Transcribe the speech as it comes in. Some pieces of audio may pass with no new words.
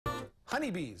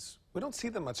Honeybees. We don't see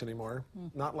them much anymore,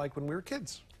 not like when we were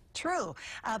kids. True,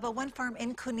 but one farm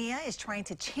in Kunia is trying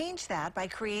to change that by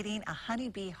creating a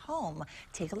honeybee home.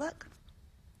 Take a look.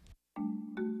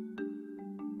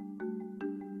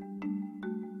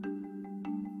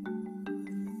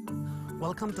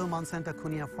 Welcome to Monsanto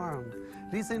Kunia Farm.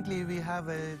 Recently we have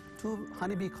two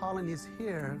honeybee colonies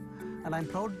here, and I'm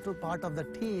proud to be part of the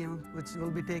team which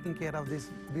will be taking care of these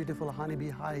beautiful honeybee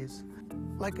hives.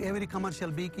 Like every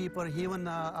commercial beekeeper, even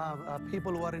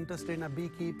people who are interested in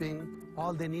beekeeping,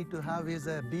 all they need to have is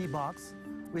a bee box,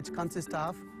 which consists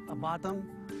of a bottom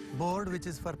board, which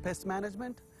is for pest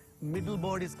management. Middle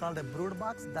board is called a brood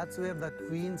box. That's where the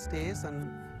queen stays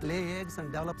and lay eggs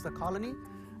and develops the colony.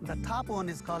 The top one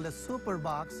is called a super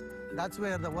box. That's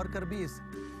where the worker bees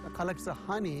collects the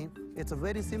honey. It's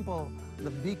very simple.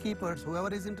 The beekeepers,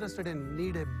 whoever is interested in,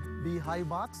 need a bee hive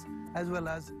box as well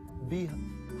as bee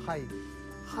hive.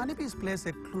 Honeybees plays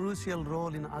a crucial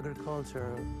role in agriculture.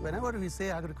 Whenever we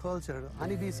say agriculture,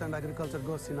 honeybees and agriculture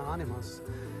go synonymous.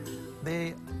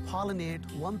 They pollinate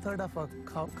 1/3 of our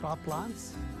crop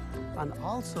plants, and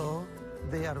also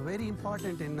they are very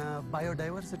important in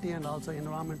biodiversity and also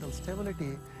environmental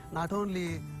stability. Not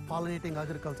only pollinating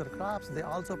agriculture crops, they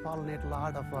also pollinate a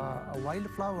lot of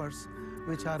wildflowers,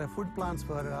 which are food plants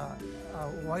for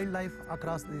wildlife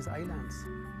across these islands.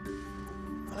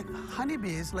 Like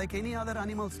honeybees, like any other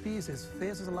animal species,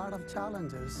 faces a lot of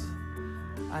challenges.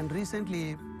 And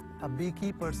recently,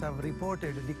 beekeepers have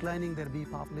reported declining their bee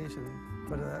population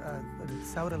for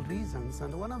several reasons.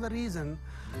 And one of the reasons,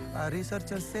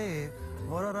 researchers say,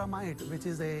 Aurora mite, which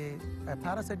is a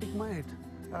parasitic mite,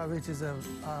 which is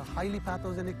highly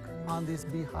pathogenic on these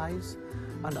beehives,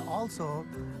 and also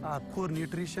poor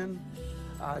nutrition,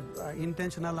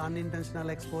 intentional, unintentional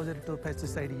exposure to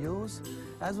pesticide use,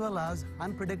 as well as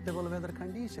unpredictable weather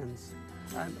conditions.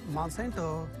 And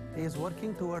Monsanto is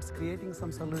working towards creating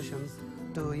some solutions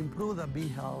to improve the bee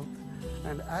health.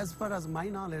 And as far as my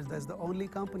knowledge, that's the only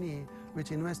company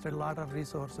which invested a lot of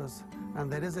resources.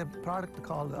 And there is a product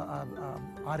called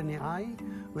RNAi,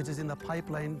 which is in the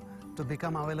pipeline to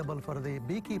become available for the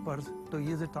beekeepers to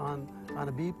use it on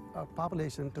a bee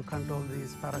population to control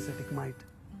these parasitic mite.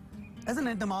 As an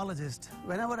entomologist,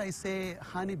 whenever I say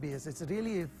honeybees, it's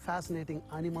really a fascinating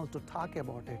animal to talk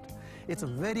about it. It's a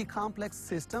very complex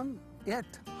system, yet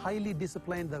highly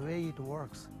disciplined the way it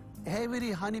works.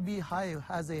 Every honeybee hive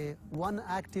has one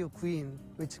active queen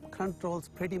which controls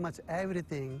pretty much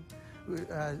everything.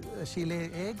 She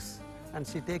lays eggs and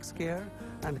she takes care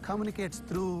and communicates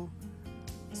through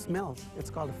smells. It's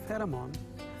called pheromone.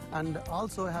 And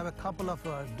also have a couple of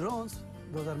drones.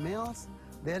 Those are males.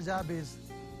 Their job is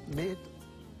mate,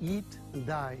 eat, and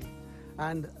die,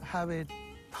 and have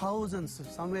thousands,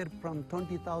 somewhere from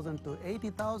 20,000 to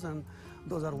 80,000.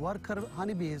 Those are worker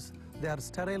honeybees. They are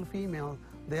sterile female.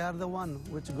 They are the one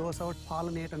which goes out,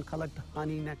 pollinate, and collect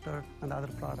honey, nectar, and other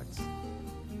products.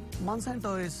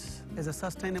 Monsanto is a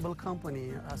sustainable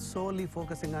company, solely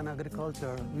focusing on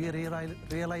agriculture. We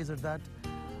realized that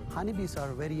honeybees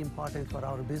are very important for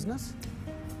our business,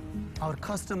 our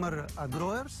customer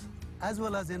growers, as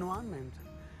well as environment.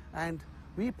 And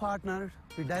we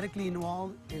directly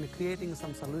involved in creating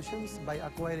some solutions by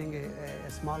acquiring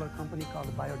a smaller company called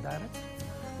BioDirect,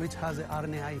 which has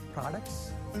RNAi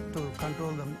products to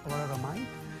control the Aurora mite.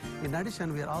 In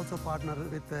addition, we are also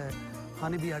partnered with the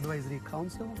Honeybee Advisory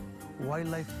Council,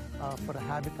 Wildlife for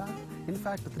Habitat. In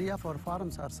fact, 3 of our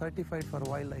farms are certified for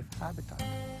wildlife habitat.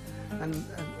 And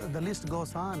the list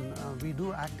goes on. We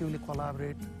do actively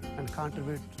collaborate and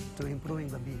contribute to improving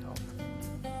the bee health.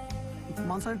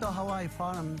 Monsanto Hawaii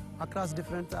Farm across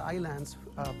different islands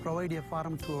provide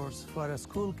farm tours for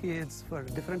school kids, for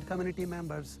different community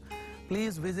members.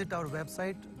 Please visit our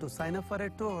website to sign up for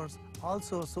tours.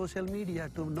 Also social media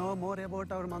to know more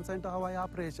about our Monsanto Hawaii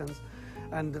operations,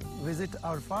 and visit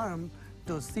our farm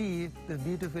to see the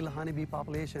beautiful honeybee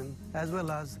population as well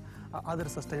as other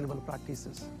sustainable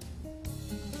practices.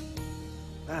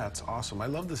 That's awesome. I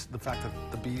love the fact that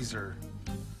the bees are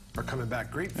coming back.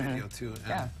 Great video too. And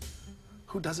yeah.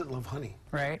 Who doesn't love honey?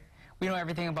 Right. We know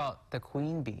everything about the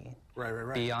queen bee. Right.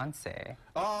 Beyonce.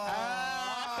 Oh.